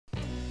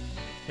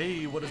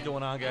Hey, what is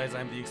going on, guys?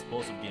 I'm the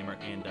Explosive Gamer,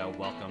 and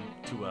welcome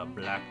to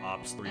Black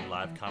Ops 3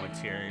 live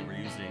commentary. We're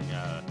using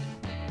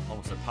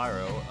almost a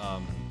pyro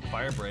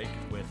firebreak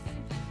with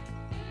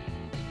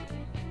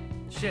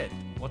shit.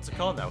 What's it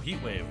called now?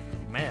 Heatwave.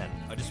 Man,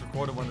 I just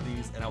recorded one of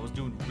these, and I was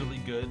doing really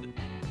good.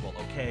 Well,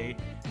 okay.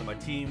 And my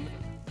team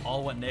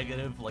all went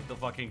negative. Like the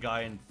fucking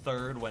guy in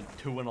third went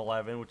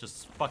 2-11, which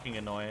is fucking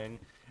annoying.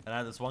 And I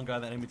had this one guy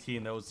on the enemy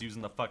team that was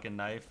using the fucking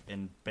knife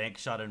and bank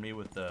shotted me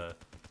with the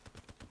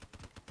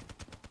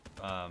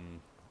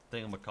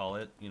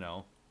thingamacallit, you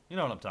know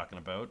what I'm talking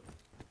about.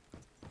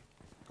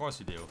 Of course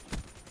you do.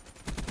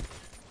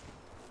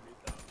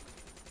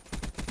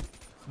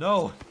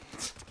 No!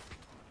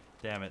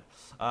 Damn it.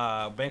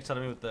 Bank shotted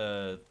me with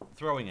the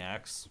throwing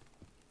axe.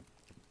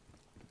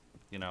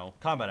 You know,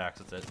 combat axe,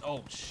 that's it.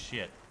 Oh,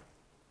 shit.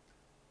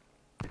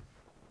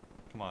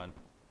 Come on.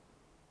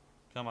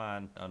 Come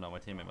on. Oh no, my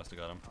teammate must have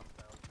got him.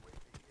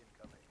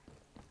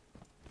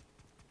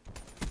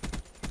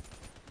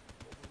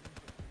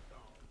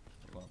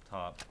 Go up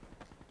top.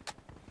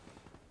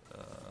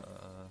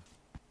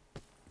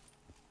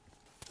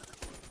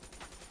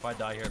 If I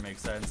die here, it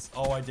makes sense.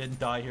 Oh, I didn't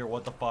die here.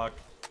 What the fuck?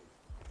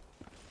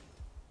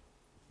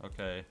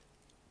 Okay.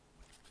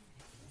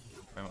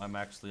 I'm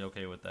actually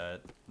okay with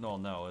that.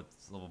 No,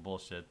 it's a little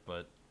bullshit,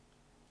 but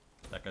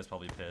that guy's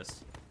probably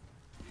pissed.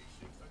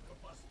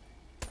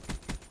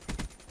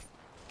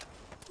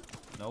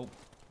 Nope,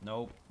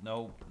 nope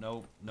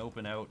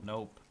and out,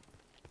 nope.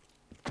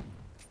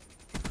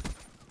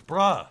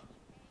 Bruh!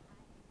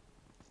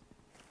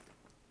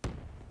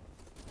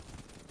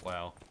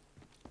 Wow.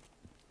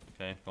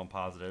 Okay, going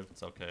positive,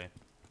 it's okay.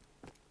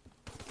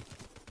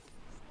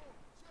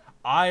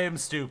 I am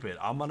stupid.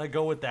 I'm gonna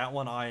go with that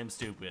one, I am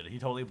stupid. He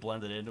totally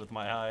blended in with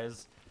my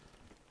eyes.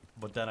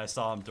 But then I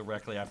saw him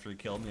directly after he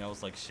killed me, I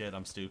was like, shit,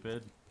 I'm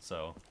stupid.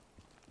 So,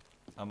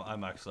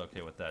 I'm actually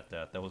okay with that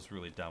death. That was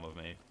really dumb of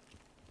me.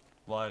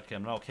 Well, okay,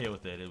 I'm not okay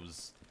with it. It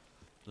was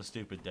the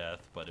stupid death,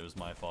 but it was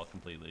my fault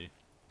completely.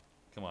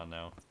 Come on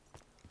now.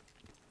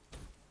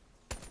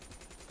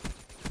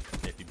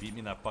 Okay, if you beat me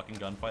in that fucking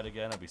gunfight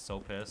again, I'd be so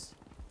pissed.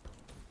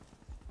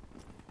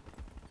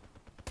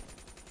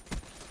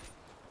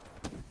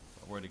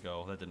 Where'd it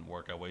go? That didn't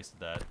work. I wasted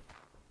that.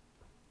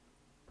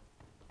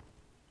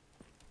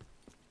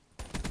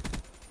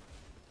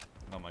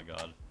 Oh my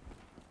god.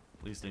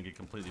 At least didn't get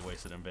completely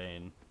wasted in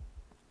vain.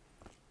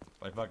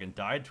 If I fucking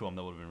died to him,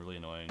 that would have been really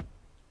annoying.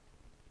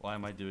 Why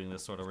am I doing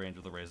this sort of range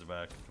with the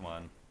Razorback? Come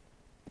on.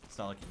 It's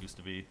not like it used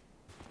to be.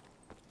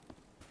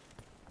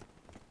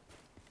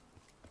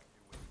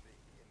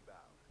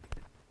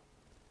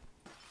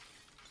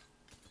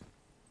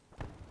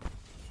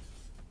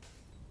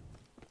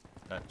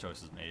 That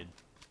choice is made.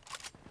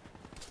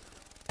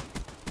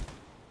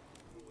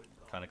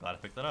 Kinda glad I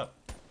picked that up.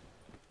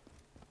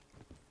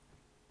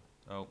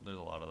 Oh, there's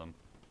a lot of them.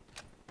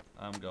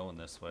 I'm going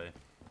this way.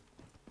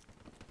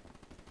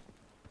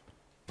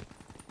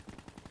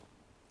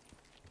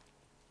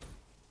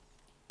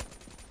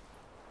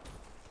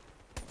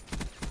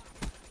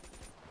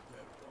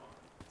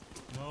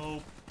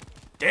 Nope.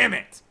 Damn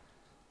it!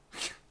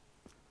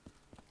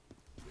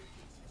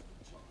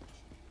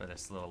 But I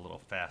slowed a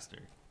little faster.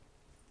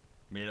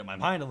 Made up my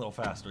mind a little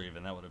faster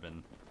even. That would have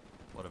been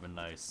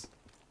nice.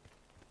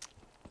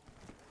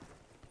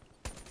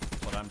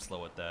 But I'm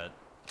slow at that.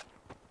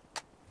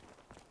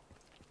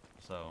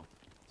 So,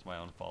 it's my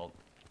own fault.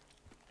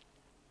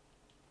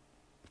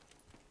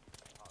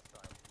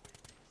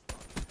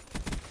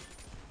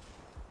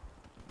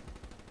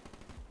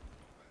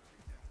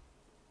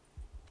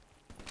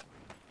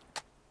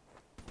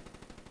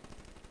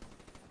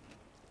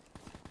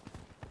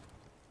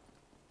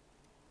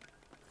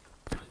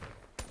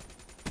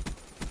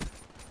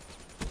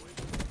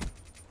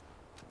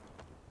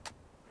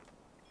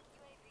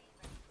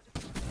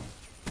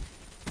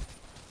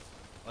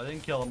 I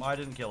didn't kill him. I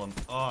didn't kill him.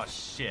 Oh,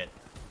 shit.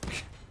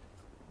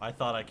 I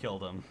thought I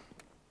killed him.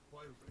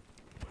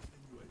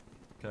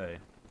 Okay.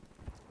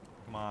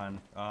 Come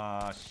on.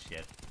 Ah,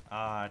 shit.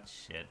 Ah,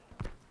 shit.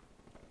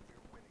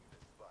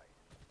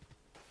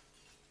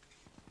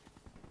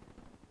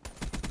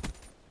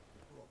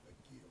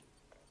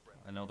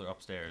 I know they're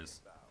upstairs.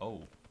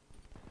 Oh.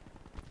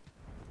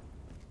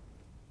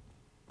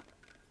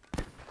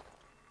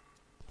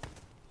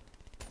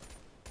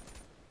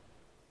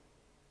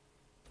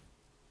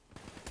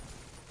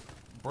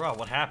 Bro,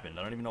 what happened?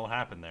 I don't even know what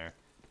happened there.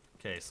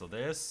 Okay, so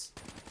this...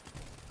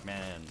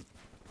 Man.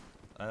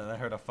 I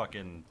heard a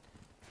fucking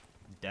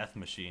death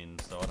machine,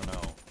 so I don't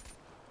know.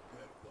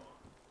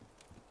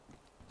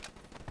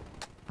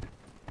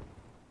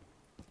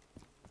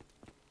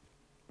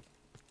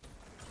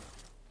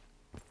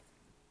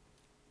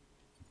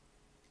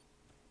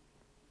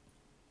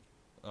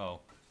 Oh.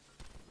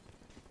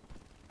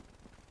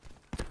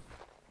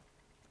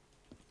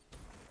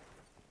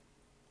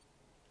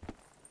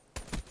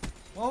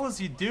 What was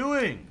he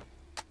doing?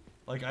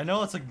 Like, I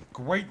know it's a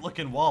great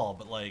looking wall,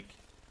 but like,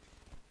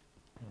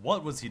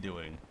 what was he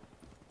doing?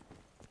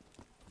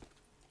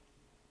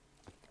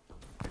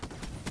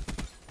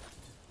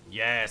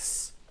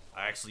 Yes!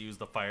 I actually used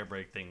the fire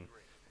break thing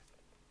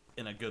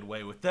in a good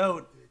way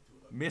without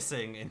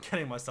missing and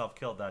getting myself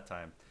killed that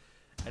time.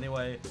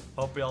 Anyway,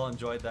 hope you all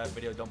enjoyed that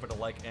video. Don't forget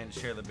to like and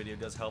share the video. It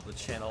does help the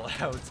channel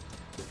out.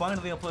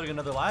 Finally uploading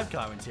another live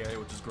commentary,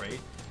 which is great.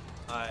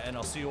 And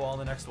I'll see you all in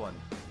the next one.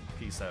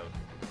 Peace out.